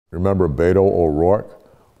Remember Beto O'Rourke?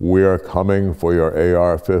 We're coming for your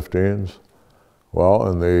AR-15s.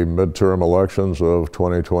 Well, in the midterm elections of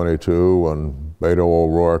 2022, when Beto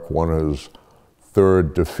O'Rourke won his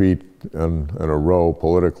third defeat in a row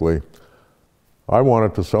politically, I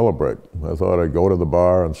wanted to celebrate. I thought I'd go to the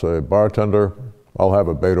bar and say, bartender, I'll have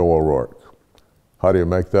a Beto O'Rourke. How do you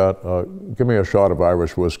make that? Give me a shot of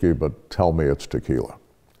Irish whiskey, but tell me it's tequila.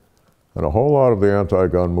 And a whole lot of the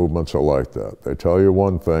anti-gun movements are like that. They tell you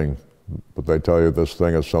one thing, but they tell you this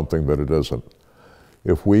thing is something that it isn't.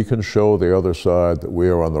 If we can show the other side that we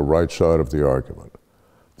are on the right side of the argument,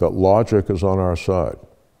 that logic is on our side,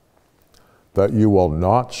 that you will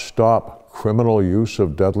not stop criminal use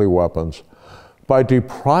of deadly weapons by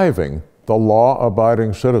depriving the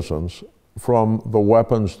law-abiding citizens from the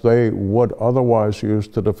weapons they would otherwise use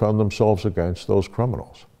to defend themselves against those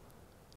criminals.